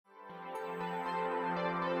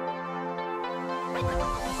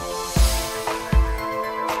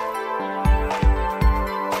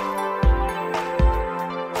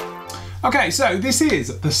Okay, so this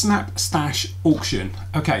is the Snap Stash auction.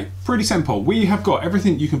 Okay, pretty simple. We have got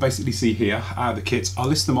everything you can basically see here, the kits. I'll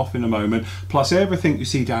list them off in a moment, plus everything you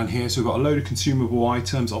see down here. So we've got a load of consumable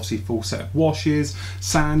items, obviously full set of washes,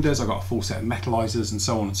 sanders, I've got a full set of metallizers and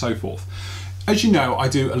so on and so forth. As you know, I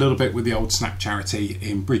do a little bit with the old Snap charity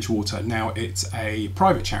in Bridgwater. Now it's a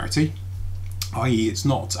private charity, i.e. it's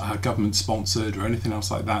not government sponsored or anything else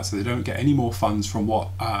like that, so they don't get any more funds from what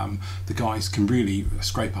the guys can really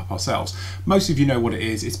scrape up ourselves. Most of you know what it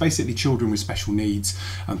is. It's basically children with special needs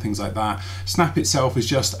and things like that. Snap itself is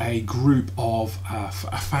just a group of, a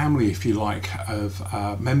family if you like,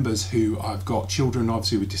 of members who have got children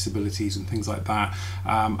obviously with disabilities and things like that,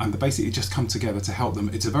 and they basically just come together to help them.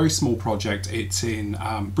 It's a very small project. It's in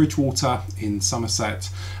Bridgwater in Somerset,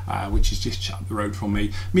 which is just up the road from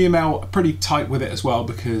me. Me and Mel are pretty tight with it as well,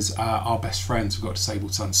 because our best friends, we've got a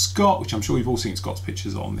disabled son Scott, which I'm sure you've all seen Scott's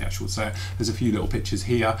pictures on the actual set. There's a few little pictures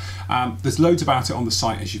here. There's loads about it on the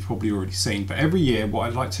site, as you've probably already seen, but every year what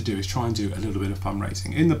I'd like to do is try and do a little bit of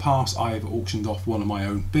fundraising. In the past I've auctioned off one of my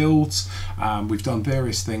own builds. We've done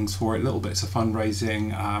various things for it, little bits of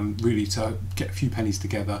fundraising, really to get a few pennies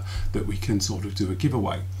together that we can sort of do a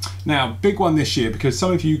giveaway. Now, big one this year, because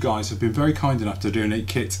some of you guys have been very kind enough to donate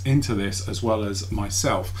kits into this as well as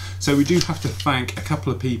myself. So we do have to thank a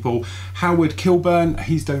couple of people. Howard Kilburn,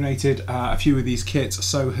 he's donated a few of these kits,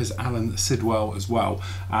 so has Alan Sidwell as well.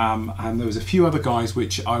 And there was a few other guys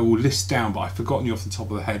which I will list down, but I've forgotten you off the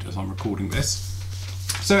top of the head as I'm recording this.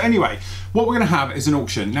 So anyway, what we're going to have is an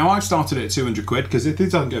auction. Now I've started it at 200 quid, because if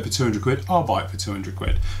it doesn't go for 200 quid, I'll buy it for 200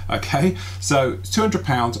 quid. Okay, so it's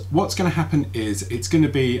 £200. What's going to happen is it's going to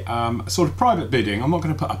be sort of private bidding. I'm not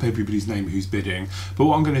going to put up everybody's name who's bidding, but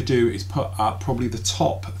what I'm going to do is put up probably the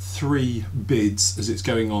top 3 bids as it's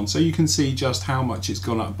going on, so you can see just how much it's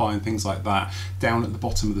gone up by and things like that. Down at the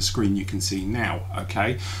bottom of the screen you can see now.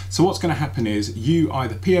 Okay, so what's going to happen is you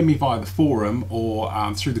either PM me via the forum or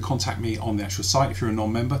through the contact me on the actual site if you're a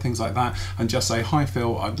non-member, things like that, and just say, hi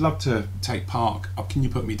Phil, I'd love to take part, can you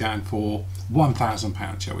put me down for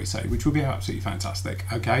 £1,000, shall we say, which would be absolutely fantastic.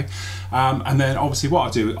 Okay, and then obviously what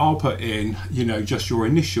I'll do, I'll put in, you know, just your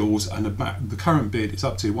initials, and the current bid is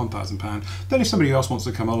up to £1,000. Then if somebody else wants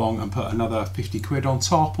to come along and put another 50 quid on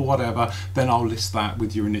top or whatever, then I'll list that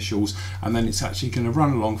with your initials, and then it's actually going to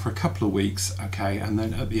run along for a couple of weeks. Okay, and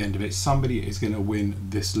then at the end of it, somebody is going to win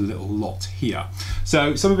this little lot here.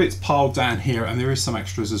 So some of it's piled down here, and there is some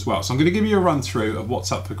extras as well. So I'm going to give you a run through of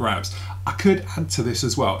what's up for grabs. I could add to this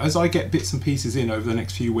as well. As I get bits and pieces in over the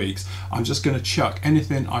next few weeks, I'm just going to chuck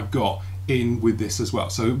anything I've got in with this as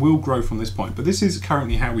well, so it will grow from this point, but this is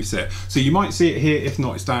currently how we sit. So you might see it here, if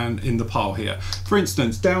not it's down in the pile here. For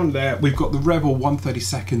instance, down there we've got the Revell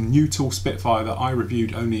 132nd Newtall Spitfire that I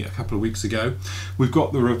reviewed only a couple of weeks ago. We've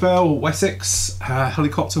got the Revell Wessex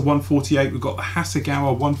Helicopter 148. We've got the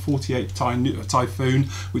Hasegawa 148 Typhoon,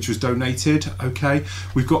 which was donated. Okay,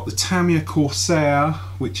 we've got the Tamiya Corsair,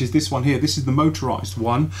 which is this one here. This is the motorized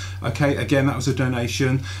one. Okay, again, that was a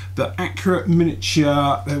donation. The Accurate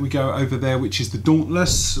Miniature, there we go, over there, which is the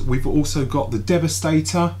Dauntless. We've also got the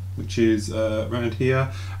Devastator, which is around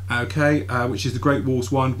here, okay, which is the Great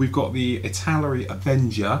Wars one. We've got the Italeri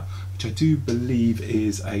Avenger, which I do believe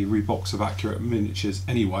is a rebox of Accurate Miniatures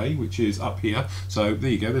anyway, which is up here. So there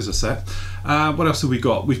you go, there's a set. What else have we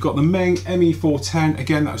got? We've got the Meng ME410,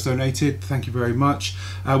 again, that was donated, thank you very much.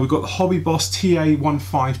 We've got the Hobby Boss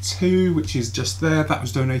TA152, which is just there, that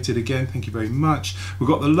was donated again, thank you very much. We've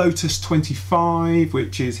got the Lotus 25,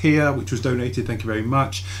 which is here, which was donated, thank you very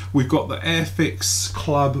much. We've got the Airfix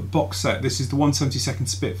Club box set. This is the 172nd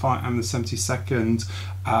Spitfire and the 72nd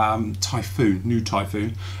Typhoon, new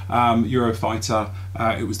Typhoon, Eurofighter.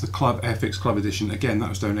 It was the Club Airfix Club edition, again, that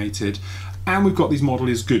was donated. And we've got these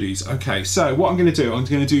Modelers goodies. Okay, so what I'm going to do, I'm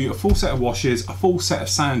going to do a full set of washes, a full set of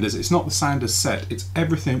sanders. It's not the sanders set, it's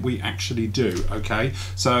everything we actually do. Okay,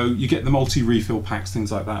 so you get the multi-refill packs,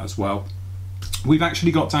 things like that as well. We've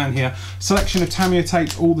actually got down here selection of Tamiya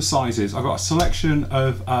tapes, all the sizes. I've got a selection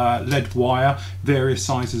of lead wire, various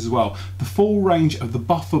sizes as well. The full range of the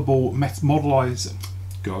Buffable Modelizer.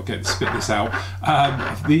 God, I'll spit this out.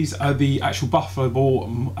 These are the actual Buffalo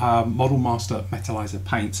Model Master Metallizer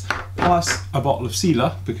paints, plus a bottle of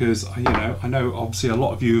sealer, because you know, I know obviously a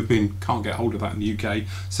lot of you can't get hold of that in the UK,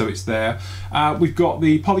 so it's there. We've got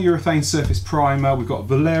the polyurethane surface primer. We've got a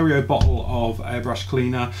Valerio bottle of airbrush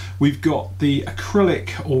cleaner. We've got the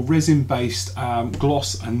acrylic or resin-based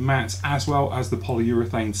gloss and matte, as well as the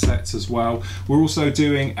polyurethane sets as well. We're also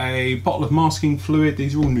doing a bottle of masking fluid.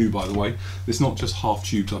 These are all new, by the way. It's not just half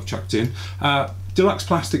tubes I've chucked in. Deluxe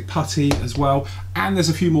plastic putty as well, and there's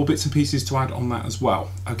a few more bits and pieces to add on that as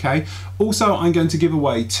well. Okay, also I'm going to give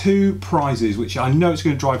away 2 prizes, which I know it's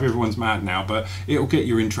going to drive everyone's mad now, but it'll get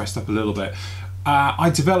your interest up a little bit. I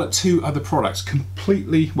developed 2 other products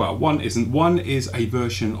completely, well, one is a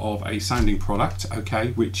version of a sanding product,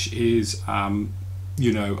 okay, which is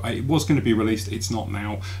you know, it was going to be released, it's not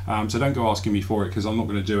now, so don't go asking me for it because I'm not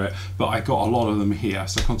going to do it, but I got a lot of them here,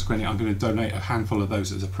 so consequently I'm going to donate a handful of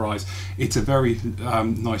those as a prize. It's a very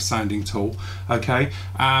nice sanding tool, okay,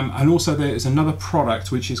 and also there is another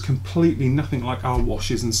product which is completely nothing like our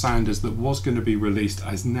washes and sanders that was going to be released,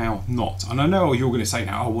 as now not. And I know you're going to say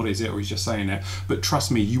now, oh, what is it, or he's just saying it, but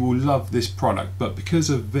trust me, you will love this product, but because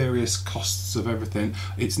of various costs of everything,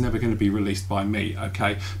 it's never going to be released by me,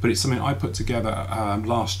 okay, but it's something I put together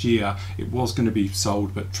last year. It was going to be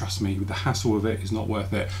sold, but trust me, with the hassle of it, is not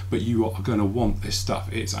worth it. But you are going to want this stuff.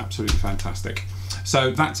 It's absolutely fantastic.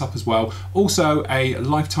 So that's up as well. Also, a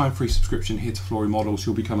lifetime free subscription here to Flory Models.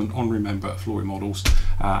 You'll become an honorary member of Flory Models,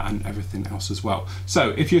 and everything else as well.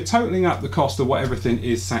 So if you're totaling up the cost of what everything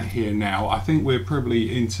is sat here now, I think we're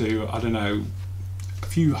probably into, I don't know,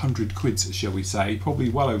 few hundred quids, shall we say, probably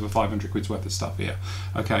well over 500 quid's worth of stuff here.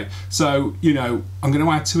 Okay, so you know, I'm going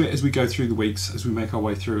to add to it as we go through the weeks, as we make our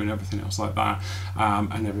way through, and everything else like that,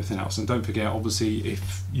 and everything else. And don't forget, obviously,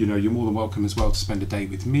 if you know, you're more than welcome as well to spend a day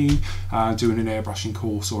with me doing an airbrushing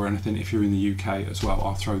course or anything. If you're in the UK as well,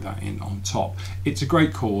 I'll throw that in on top. It's a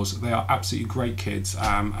great cause. They are absolutely great kids,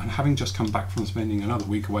 and having just come back from spending another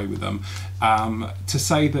week away with them, to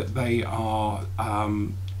say that they are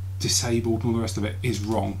disabled and all the rest of it is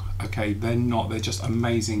wrong. Okay, they're not, they're just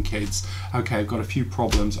amazing kids. Okay, I've got a few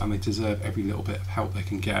problems and they deserve every little bit of help they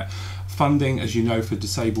can get. Funding, as you know, for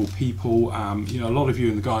disabled people, you know, a lot of you,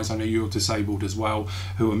 and the guys, I know you're disabled as well,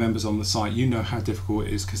 who are members on the site, you know how difficult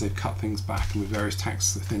it is because they've cut things back, and with various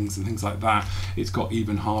tax things and things like that, it's got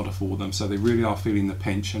even harder for them. So they really are feeling the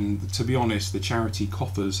pinch, and to be honest, the charity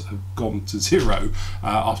coffers have gone to zero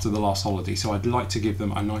after the last holiday, so I'd like to give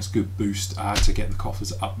them a nice good boost to get the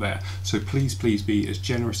coffers up there. So please be as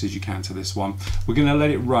generous as you can to this one. We're going to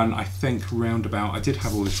let it run, I think, round about, I did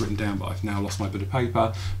have all this written down, but I've now lost my bit of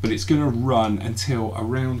paper, but it's going to run until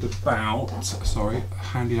around about, sorry,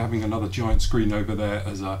 handy having another giant screen over there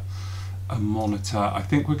as a monitor. I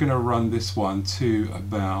think we're going to run this one to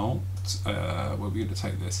about, where are we going to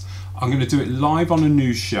take this? I'm going to do it live on a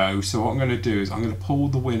news show. So what I'm going to do is I'm going to pull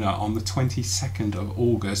the winner on the 22nd of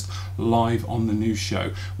August live on the news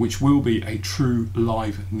show, which will be a true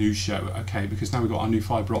live news show, okay, because now we've got our new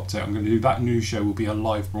fibre optic. I'm going to do that news show, will be a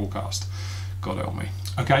live broadcast. Got it on me.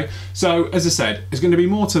 Okay, so as I said, there's going to be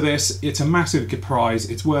more to this. It's a massive prize.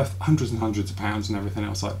 It's worth hundreds and hundreds of pounds and everything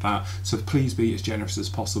else like that. So please be as generous as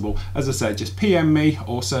possible. As I said, just PM me,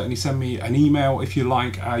 or certainly send me an email if you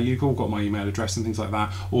like. You've all got my email address and things like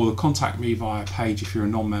that, or contact me via page if you're a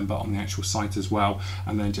non-member on the actual site as well.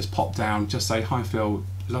 And then just pop down, just say, hi Phil,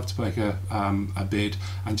 love to make a bid,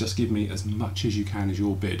 and just give me as much as you can as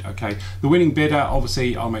your bid. Okay, the winning bidder,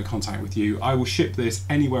 obviously I'll make contact with you. I will ship this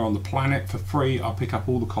anywhere on the planet for free. I'll pick up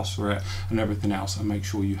all the costs for it and everything else, and make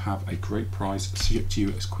sure you have a great prize shipped to you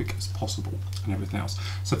as quick as possible and everything else.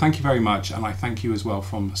 So thank you very much, and I thank you as well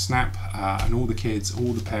from Snap and all the kids,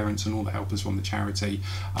 all the parents and all the helpers from the charity.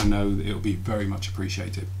 I know that it'll be very much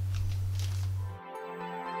appreciated.